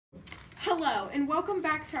Hello, and welcome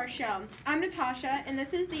back to our show. I'm Natasha, and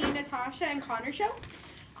this is the Natasha and Connor Show.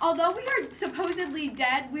 Although we are supposedly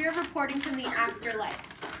dead, we are reporting from the afterlife.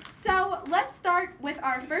 So let's start with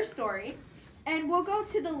our first story, and we'll go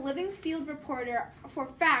to the Living Field Reporter for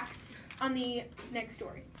facts on the next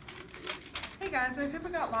story. Hey guys, my paper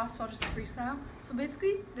got lost, so I'll just freestyle. So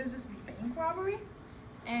basically, there's this bank robbery,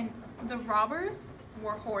 and the robbers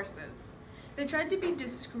were horses. They tried to be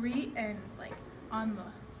discreet and on the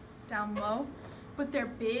down low, but their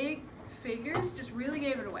big figures just really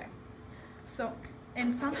gave it away.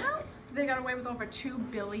 And somehow they got away with over $2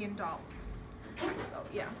 billion. So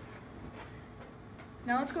yeah.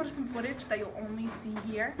 Now let's go to some footage that you'll only see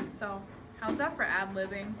here. So how's that for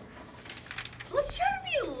ad-libbing? Let's try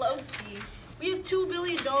to be low-key. We have $2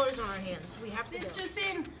 billion on our hands. We have to This go. just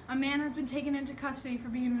in, a man has been taken into custody for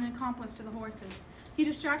being an accomplice to the horses. He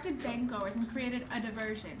distracted bank goers and created a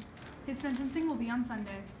diversion. His sentencing will be on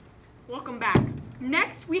Sunday. Welcome back.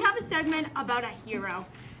 Next, we have a segment about a hero.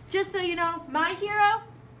 Just so you know, my hero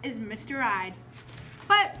is Mr. Hyde.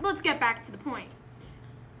 But let's get back to the point.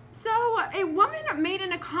 So, a woman made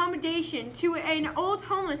an accommodation to an old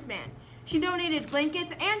homeless man. She donated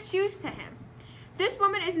blankets and shoes to him. This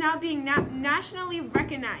woman is now being nationally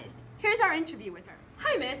recognized. Here's our interview with her.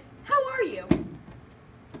 Hi, miss. How are you?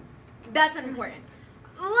 That's unimportant.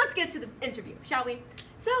 Let's get to the interview, shall we?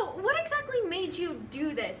 So, what exactly made you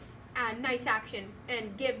do this nice action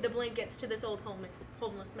and give the blankets to this old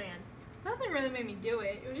homeless man? Nothing really made me do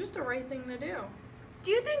it. It was just the right thing to do.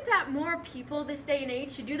 Do you think that more people this day and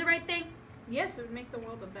age should do the right thing? Yes, it would make the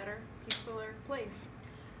world a better, peacefuler place.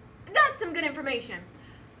 That's some good information.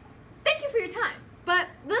 Thank you for your time. But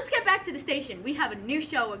let's get back to the station. We have a new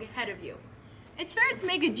show ahead of you. It's fair to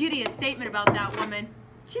make a dubious statement about that woman.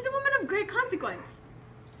 She's a woman of great consequence.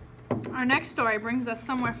 Our next story brings us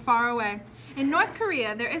somewhere far away. In North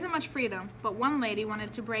Korea, there isn't much freedom, but one lady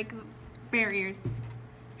wanted to break barriers.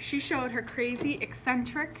 She showed her crazy,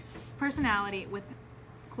 eccentric personality with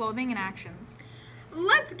clothing and actions.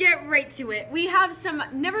 Let's get right to it. We have some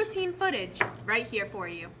never-seen footage right here for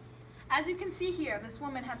you. As you can see here, this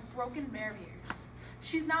woman has broken barriers.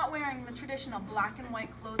 She's not wearing the traditional black and white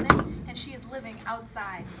clothing, and she is living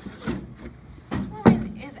outside. This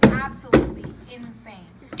woman is absolutely insane.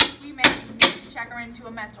 We may need to check her into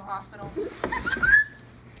a mental hospital.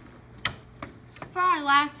 For our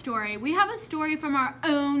last story, we have a story from our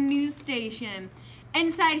own news station.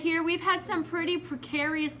 Inside here, we've had some pretty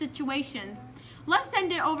precarious situations. Let's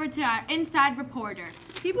send it over to our inside reporter.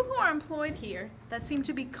 People who are employed here that seem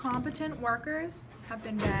to be competent workers have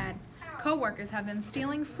been bad. Co-workers have been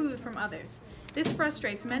stealing food from others. This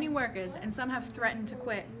frustrates many workers, and some have threatened to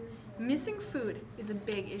quit. Missing food is a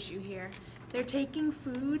big issue here. They're taking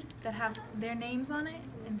food that have their names on it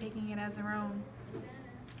and taking it as their own.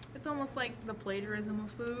 It's almost like the plagiarism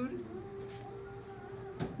of food.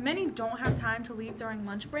 Many don't have time to leave during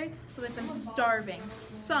lunch break, so they've been starving.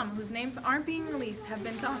 Some, whose names aren't being released, have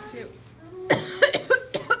been talked to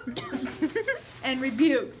and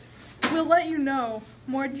rebuked. We'll let you know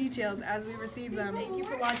more details as we receive them. Thank you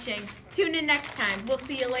for watching. Tune in next time. We'll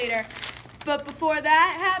see you later. But before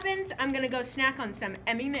that happens, I'm going to go snack on some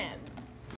M&Ms.